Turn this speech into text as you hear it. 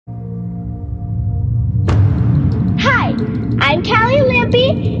I'm Callie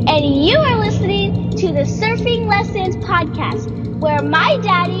Lampy, and you are listening to the Surfing Lessons podcast, where my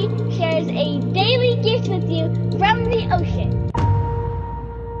daddy shares a daily gift with you from the ocean.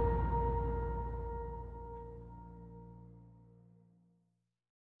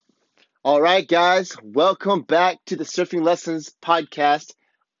 All right, guys, welcome back to the Surfing Lessons podcast.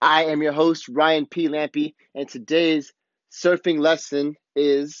 I am your host, Ryan P. Lampy, and today's surfing lesson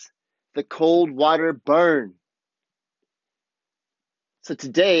is the cold water burn. So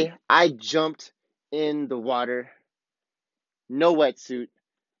today, I jumped in the water, no wetsuit.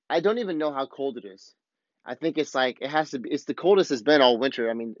 I don't even know how cold it is. I think it's the coldest it's been all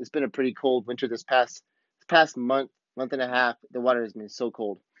winter. I mean, it's been a pretty cold winter this past month and a half. The water has been so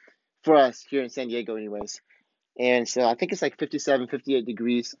cold for us here in San Diego anyways. And so I think it's like 57, 58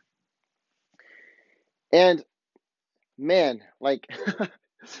 degrees. And man, like,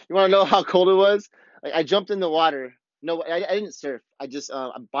 you want to know how cold it was? Like, I jumped in the water. No, I didn't surf. I just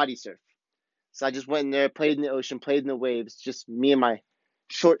body surf. So I just went in there, played in the ocean, played in the waves, just me and my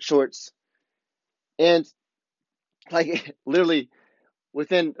short shorts. And like literally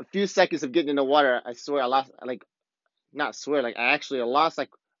within a few seconds of getting in the water, I swear I lost, like, not swear, like I lost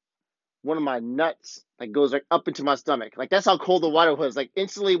like one of my nuts, like goes like up into my stomach. Like that's how cold the water was. Like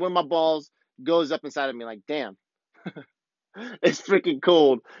instantly one of my balls goes up inside of me. Like, damn. It's freaking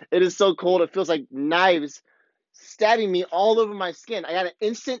cold. It is so cold. It feels like knives stabbing me all over my skin. I got an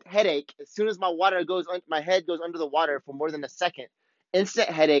instant headache as soon as my head goes under the water for more than a second. Instant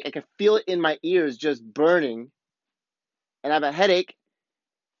headache. I can feel it in my ears just burning. And I have a headache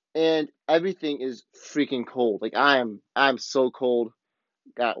and everything is freaking cold. Like I'm so cold.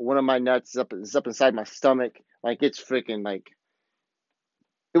 Got one of my nuts is up inside my stomach. Like it's freaking like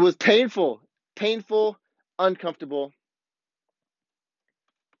it was painful, uncomfortable,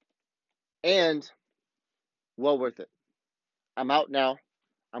 and well worth it. I'm out now.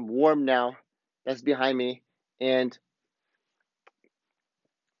 I'm warm now. That's behind me, and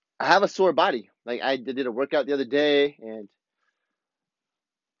I have a sore body. Like I did a workout the other day, and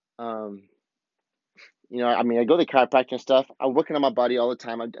um, I mean, I go to the chiropractor and stuff. I'm working on my body all the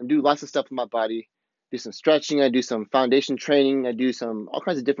time. I do lots of stuff with my body. Do some stretching. I do some foundation training. I do some all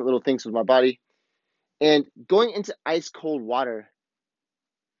kinds of different little things with my body. And going into ice cold water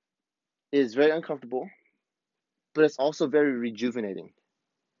is very uncomfortable, but it's also very rejuvenating.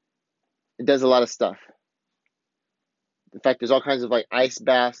 It does a lot of stuff. In fact, there's all kinds of like ice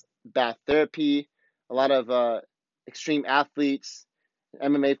bath therapy. A lot of extreme athletes,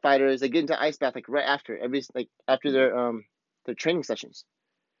 MMA fighters, they get into ice bath like right after after their training sessions.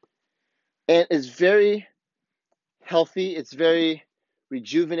 And it's very healthy. It's very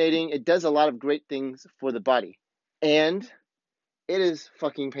rejuvenating. It does a lot of great things for the body. And it is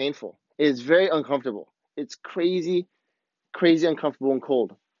fucking painful. It is very uncomfortable. It's crazy uncomfortable and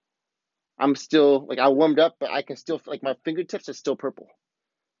cold. I'm still, like, I warmed up, but I can still, like, my fingertips are still purple.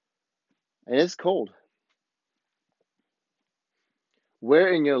 And it's cold.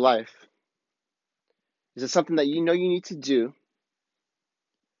 Where in your life is it something that you know you need to do?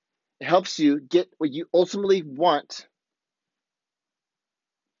 It helps you get what you ultimately want,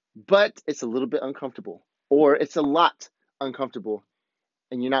 but it's a little bit uncomfortable, or it's a lot uncomfortable,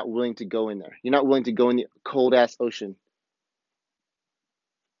 and you're not willing to go in there. You're not willing to go in the cold-ass ocean.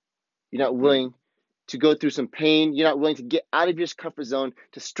 You're not willing to go through some pain. You're not willing to get out of your comfort zone,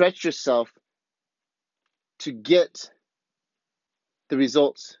 to stretch yourself, to get the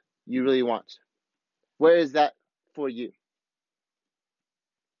results you really want. Where is that for you?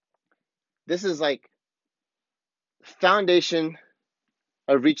 This is like foundation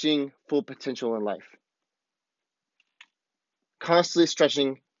of reaching full potential in life. Constantly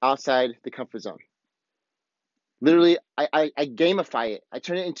stretching outside the comfort zone. Literally, I gamify it. I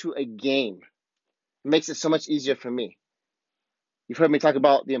turn it into a game. It makes it so much easier for me. You've heard me talk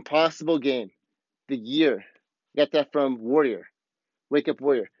about the impossible game, the year. Got that from Warrior, Wake Up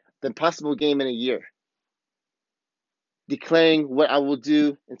Warrior. The impossible game in a year. Declaring what I will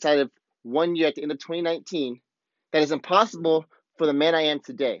do inside of 1 year at the end of 2019 that is impossible for the man I am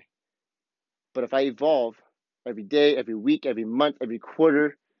today. But if I evolve every day, every week, every month, every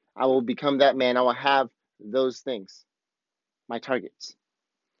quarter, I will become that man. I will have those things, my targets.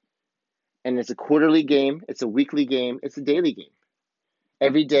 And it's a quarterly game, it's a weekly game, it's a daily game.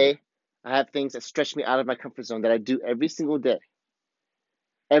 Every day, I have things that stretch me out of my comfort zone that I do every single day,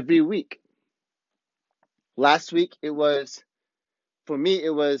 every week. Last week, for me,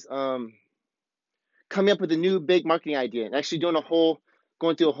 it was coming up with a new big marketing idea and actually going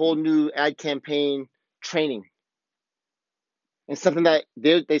through a whole new ad campaign training. And something that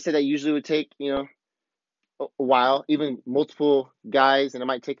they said that usually would take, a while, even multiple guys, and it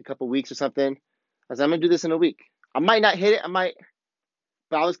might take a couple weeks or something. I was like, I'm gonna do this in a week. I might not hit it,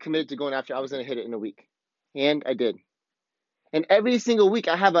 but I was committed to going after. I was gonna hit it in a week, and I did. And every single week,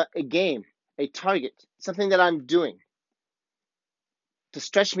 I have a game, a target, something that I'm doing to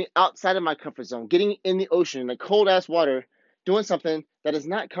stretch me outside of my comfort zone, getting in the ocean in the cold ass water, doing something that is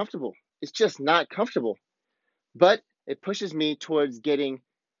not comfortable. It's just not comfortable. But it pushes me towards getting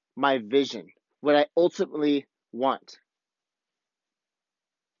my vision, what I ultimately want.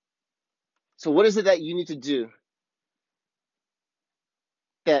 So, what is it that you need to do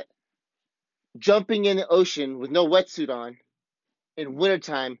that jumping in the ocean with no wetsuit on in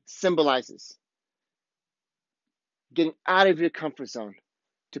wintertime symbolizes? Getting out of your comfort zone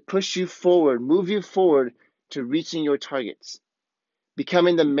to push you forward, move you forward to reaching your targets,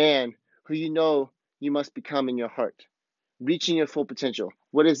 becoming the man who you know you must become in your heart, reaching your full potential.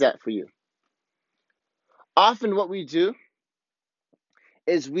 What is that for you? Often, what we do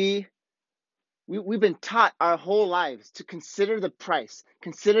is we've been taught our whole lives to consider the price,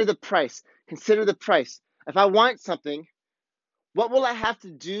 consider the price, consider the price. If I want something, what will I have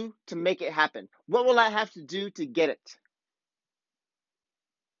to do to make it happen? What will I have to do to get it?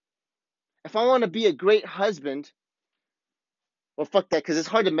 If I want to be a great husband, well, fuck that, because it's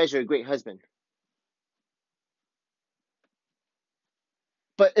hard to measure a great husband.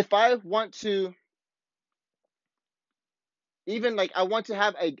 But if I want to, even like, I want to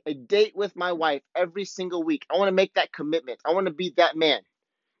have a date with my wife every single week, I want to make that commitment. I want to be that man.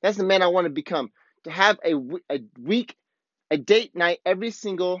 That's the man I want to become. To have a date night every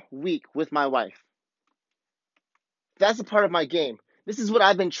single week with my wife. That's a part of my game. This is what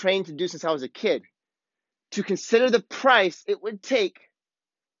I've been trained to do since I was a kid. To consider the price it would take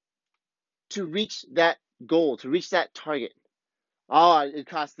to reach that goal, to reach that target. Oh, it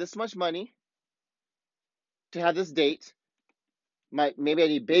costs this much money to have this date. Maybe I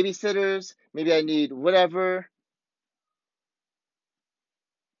need babysitters. Maybe I need whatever.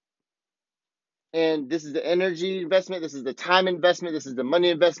 And this is the energy investment. This is the time investment. This is the money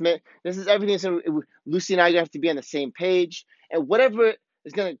investment. This is everything. So Lucy and I have to be on the same page. And whatever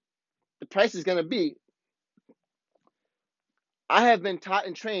the price is gonna be, I have been taught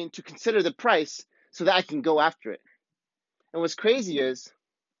and trained to consider the price so that I can go after it. And what's crazy is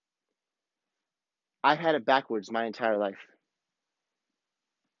I've had it backwards my entire life.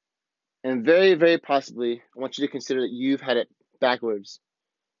 And very, very possibly, I want you to consider that you've had it backwards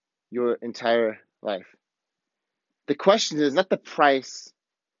your entire life. The question is not the price,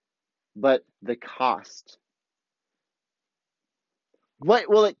 but the cost. What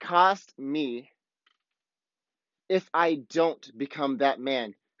will it cost me if I don't become that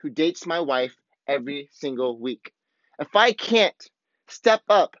man who dates my wife every single week? If I can't step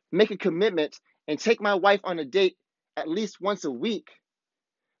up, make a commitment, and take my wife on a date at least once a week,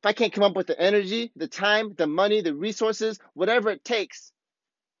 if I can't come up with the energy, the time, the money, the resources, whatever it takes,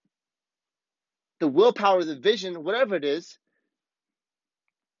 the willpower, the vision, whatever it is,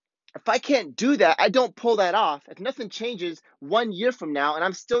 if I can't do that, I don't pull that off. If nothing changes 1 year from now and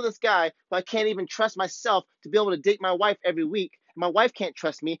I'm still this guy who I can't even trust myself to be able to date my wife every week, my wife can't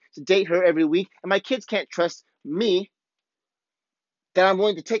trust me to date her every week, and my kids can't trust me that I'm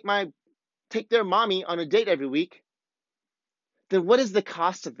willing to take their mommy on a date every week, then what is the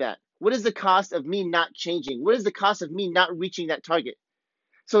cost of that? What is the cost of me not changing? What is the cost of me not reaching that target?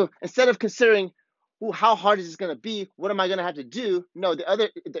 So instead of considering, ooh, how hard is this going to be? What am I going to have to do? No,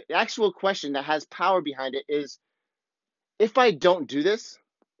 the actual question that has power behind it is, if I don't do this,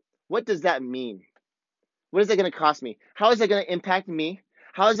 what does that mean? What is that going to cost me? How is that going to impact me?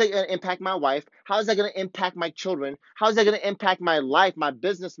 How is that going to impact my wife? How is that going to impact my children? How is that going to impact my life, my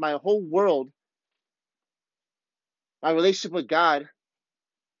business, my whole world, my relationship with God,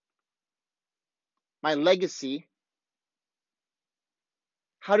 my legacy?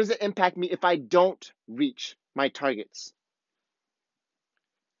 How does it impact me if I don't reach my targets?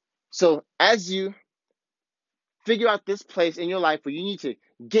 So as you figure out this place in your life where you need to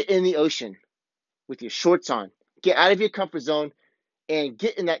get in the ocean with your shorts on, get out of your comfort zone, and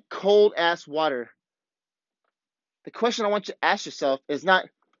get in that cold ass water, the question I want you to ask yourself is not,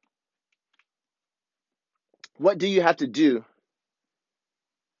 what do you have to do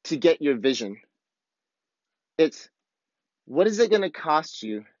to get your vision? It's, what is it going to cost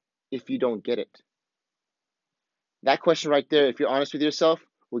you if you don't get it? That question right there, if you're honest with yourself,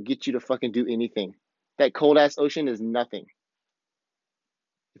 will get you to fucking do anything. That cold ass ocean is nothing.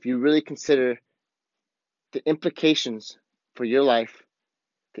 If you really consider the implications for your life,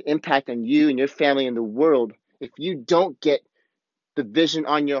 the impact on you and your family and the world, if you don't get the vision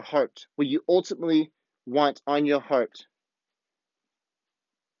on your heart, what you ultimately want on your heart,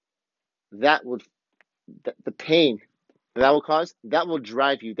 that will, the pain that will cause, that will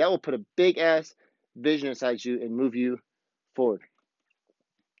drive you. That will put a big ass vision inside you and move you forward.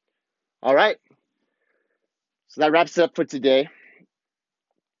 All right. So that wraps it up for today.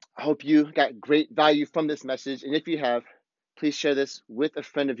 I hope you got great value from this message. And if you have, please share this with a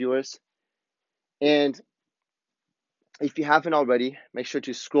friend of yours. And if you haven't already, make sure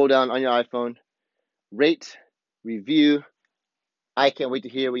to scroll down on your iPhone, rate, review. I can't wait to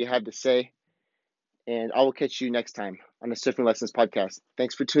hear what you have to say. And I will catch you next time on the Surfing Lessons podcast.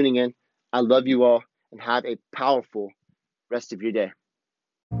 Thanks for tuning in. I love you all and have a powerful rest of your day.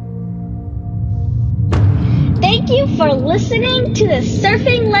 Thank you for listening to the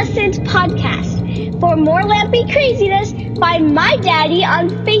Surfing Lessons podcast. For more Lampy craziness, find my daddy on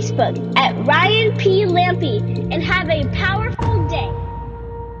Facebook at Ryan P. Lampy and have a powerful